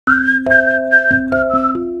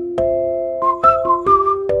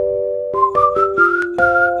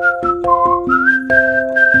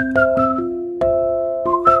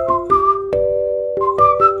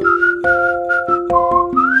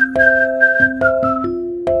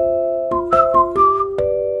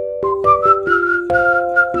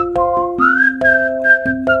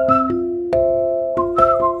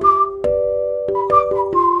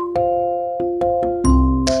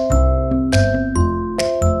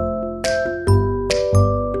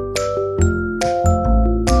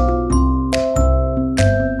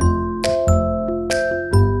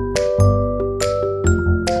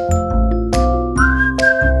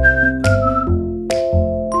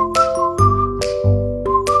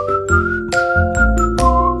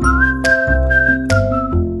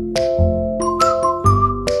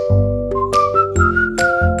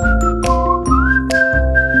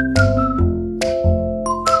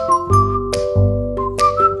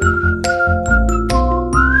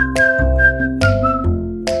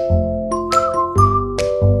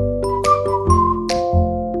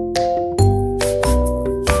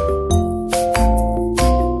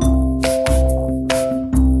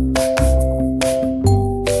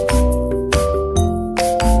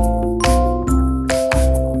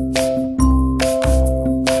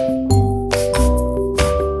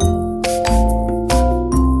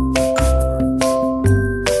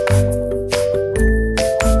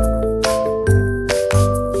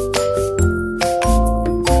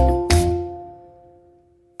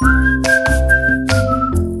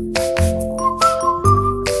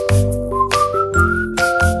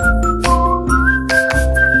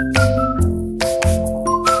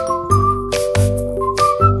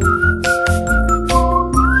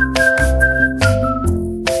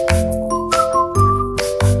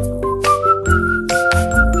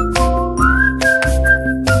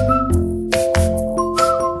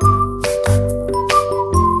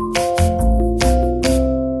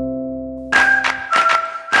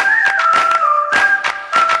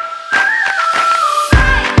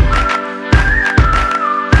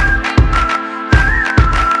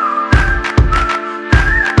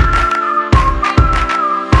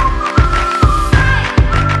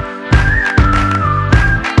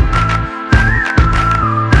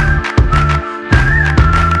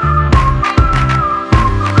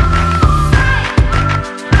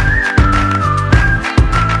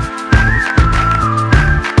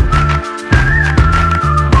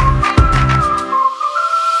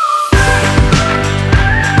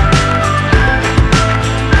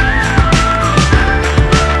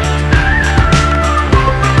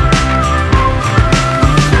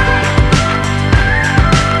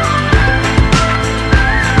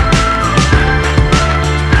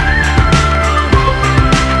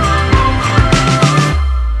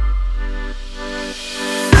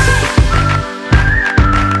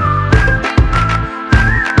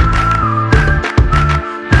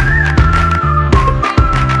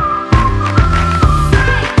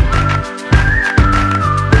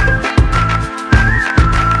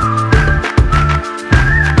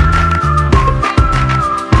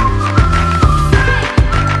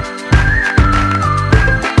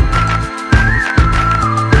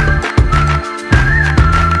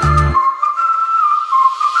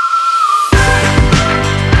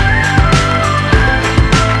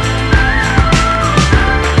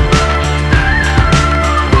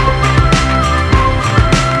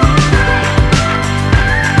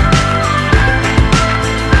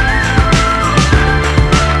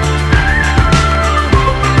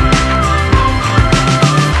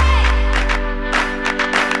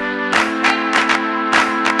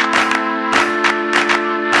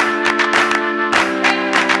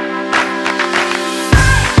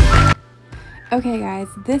Okay guys,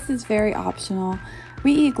 this is very optional.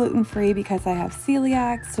 We eat gluten-free because I have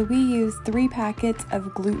celiac, so we use 3 packets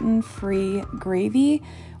of gluten-free gravy.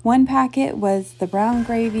 1 packet was the brown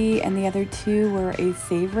gravy and the other 2 were a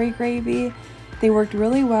savory gravy. They worked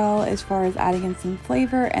really well as far as adding in some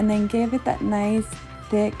flavor and then gave it that nice,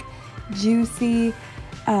 thick, juicy,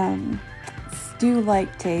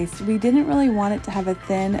 stew-like taste. We didn't really want it to have a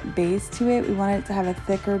thin base to it. We wanted it to have a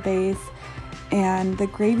thicker base. And the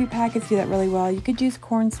gravy packets do that really well. You could use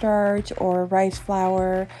cornstarch or rice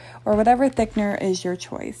flour or whatever thickener is your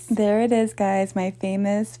choice. There it is, guys, my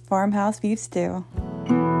famous farmhouse beef stew.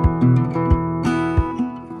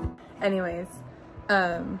 Anyways,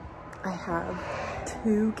 I have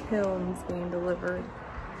 2 kilns being delivered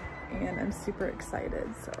and I'm super excited.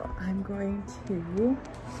 So I'm going to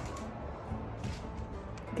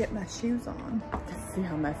get my shoes on. Let's see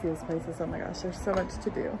how messy this place is. Oh my gosh, there's so much to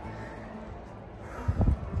do.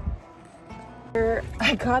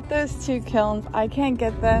 I got those 2 kilns. I can't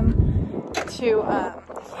get them to heat up,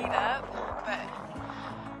 but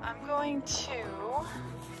I'm going to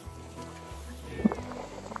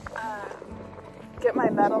get my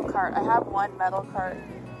metal cart. I have one metal cart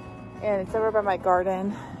and it's over by my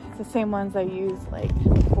garden. It's the same ones I used like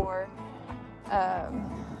before.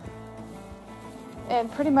 And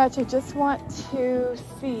pretty much I just want to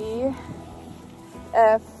see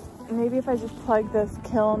if maybe if I just plug this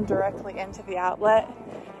kiln directly into the outlet,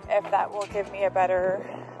 if that will give me a better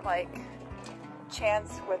like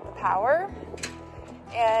chance with the power.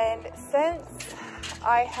 And since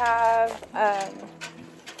I have,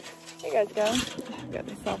 here you guys go, I've got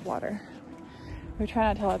myself water. We try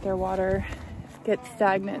not to let their water get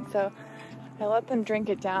stagnant, so I let them drink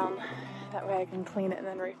it down. That way I can clean it and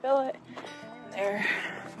then refill it. There.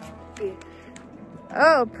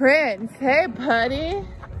 Oh, Prince, hey buddy.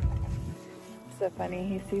 So funny,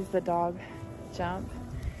 he sees the dog jump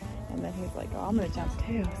and then he's like, oh, I'm gonna jump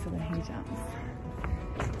too. So then he jumps.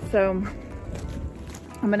 So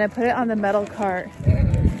I'm gonna put it on the metal cart.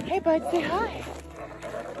 Hey bud, say hi.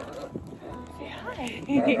 Say hi.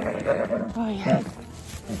 Oh yes.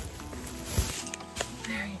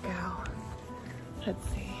 There you go. Let's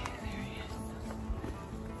see, there he is.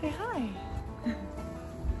 Say hi.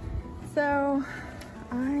 So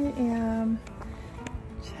I am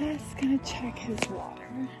just gonna check his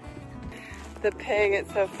water. The pig,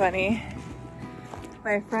 it's so funny.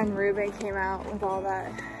 My friend Ruben came out with all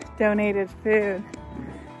that donated food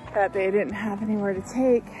that they didn't have anywhere to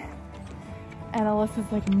take. And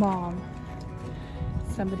Alyssa's like, Mom,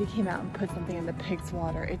 somebody came out and put something in the pig's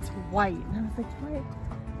water. It's white. And I was like, what?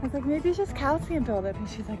 I was like, maybe it's just calcium buildup. And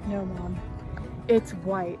she's like, no, Mom, it's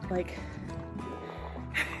white. Like,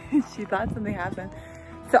 she thought something happened.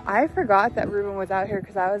 So I forgot that Ruben was out here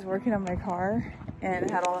because I was working on my car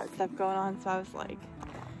and had all that stuff going on. So I was like,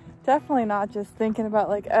 definitely not just thinking about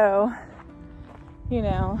like, oh, you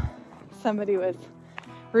know,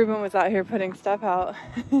 Ruben was out here putting stuff out.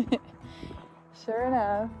 Sure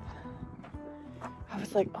enough, I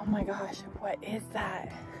was like, oh my gosh, what is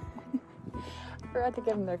that? I forgot to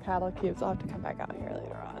give them their cattle cubes. I'll have to come back out here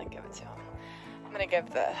later on and give it to them. I'm gonna give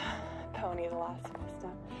the pony the last of the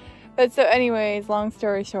stuff. But so anyways, long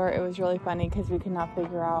story short, it was really funny because we could not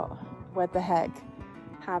figure out what the heck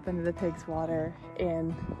happened to the pig's water,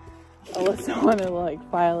 and Alyssa wanted to like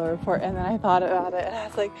file a report, and then I thought about it and I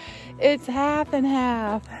was like, it's half and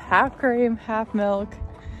half, half cream, half milk.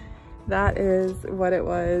 That is what it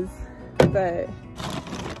was. But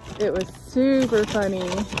it was super funny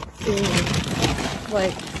seeing,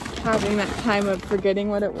 like, having that time of forgetting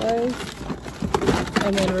what it was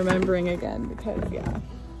and then remembering again, because yeah,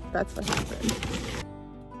 that's what happened.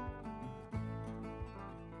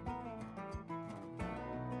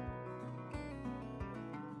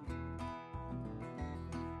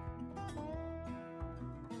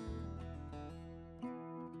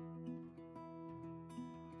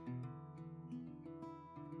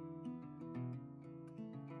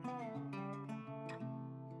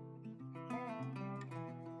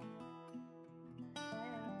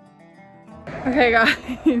 Okay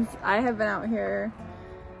guys, I have been out here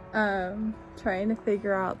trying to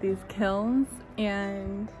figure out these kilns,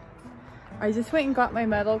 and I just went and got my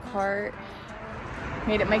metal cart,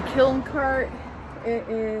 made it my kiln cart. It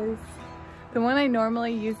is the one I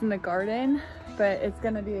normally use in the garden, but it's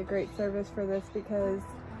gonna be a great service for this because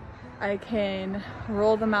I can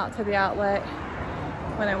roll them out to the outlet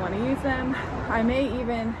when I want to use them. I may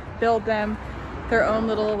even build them their own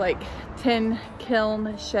little like tin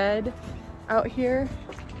kiln shed out here.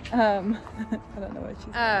 I don't know what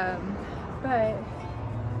she's saying. But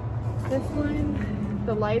this one,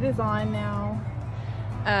 the light is on now,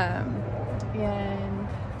 and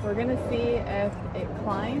we're gonna see if it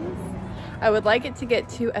climbs. I would like it to get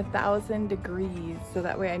to 1,000 degrees so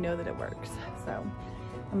that way I know that it works. So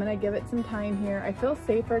I'm gonna give it some time here. I feel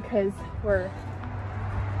safer because we're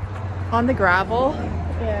on the gravel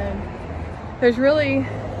and there's really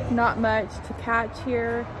not much to catch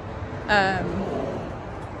here.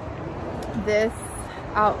 This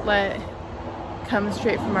outlet comes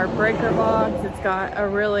straight from our breaker box. It's got a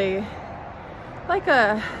really, like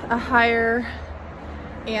a higher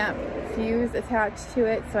amp fuse attached to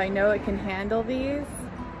it, so I know it can handle these.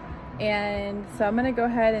 And so I'm gonna go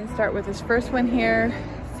ahead and start with this first one here,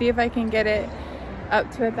 see if I can get it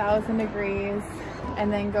up to 1,000 degrees,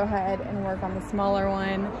 and then go ahead and work on the smaller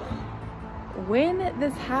one. When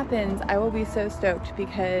this happens, I will be so stoked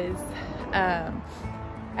because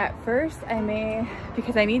at first I may,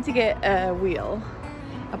 because I need to get a wheel,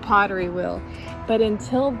 a pottery wheel. But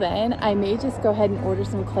until then, I may just go ahead and order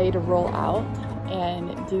some clay to roll out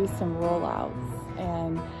and do some rollouts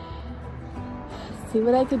and see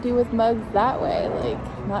what I could do with mugs that way.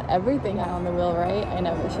 Like, not everything out on the wheel, right? I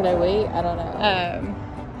know, but should I wait? I don't know.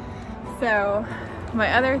 So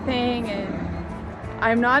my other thing is,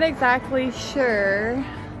 I'm not exactly sure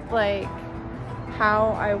like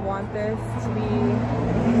how I want this to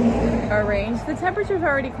be arranged. The temperature's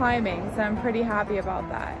already climbing, so I'm pretty happy about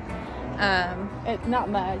that. It's not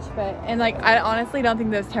much, but, and like, I honestly don't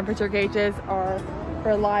think those temperature gauges are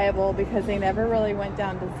reliable because they never really went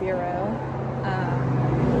down to 0.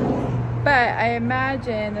 But I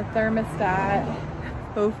imagine the thermostat,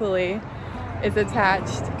 hopefully, is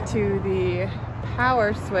attached to the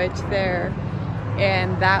power switch there,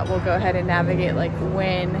 and that will go ahead and navigate like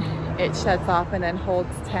when it shuts off and then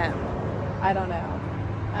holds temp. I don't know.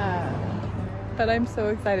 But I'm so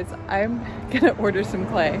excited. So I'm gonna order some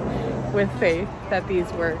clay with faith that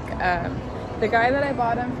these work. The guy that I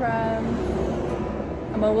bought them from,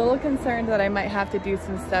 I'm a little concerned that I might have to do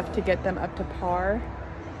some stuff to get them up to par.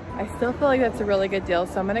 I still feel like that's a really good deal,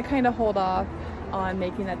 so I'm gonna kind of hold off on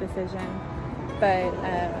making that decision. But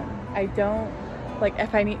I don't, like,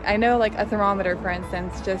 if I need, I know like a thermometer, for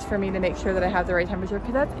instance, just for me to make sure that I have the right temperature,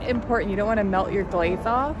 because that's important. You don't want to melt your glaze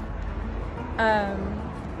off.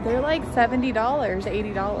 They're like $70,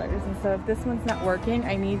 $80, and so if this one's not working,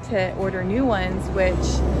 I need to order new ones, which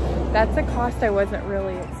that's a cost I wasn't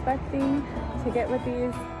really expecting to get with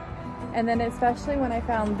these. And then especially when I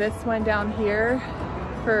found this one down here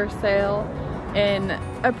for sale in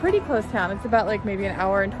a pretty close town. It's about like maybe an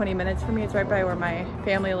hour and 20 minutes for me. It's right by where my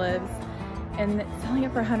family lives, and it's selling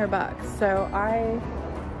it for $100. So I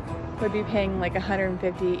would be paying like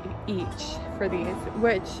 $150 each for these,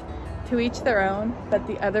 which to each their own, but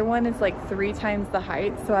the other one is like 3 times the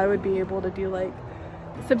height, so I would be able to do like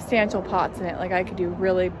substantial pots in it. Like I could do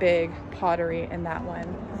really big pottery in that one,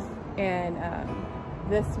 and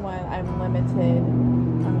this one I'm limited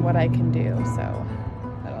on what I can do, so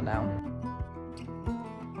I don't know.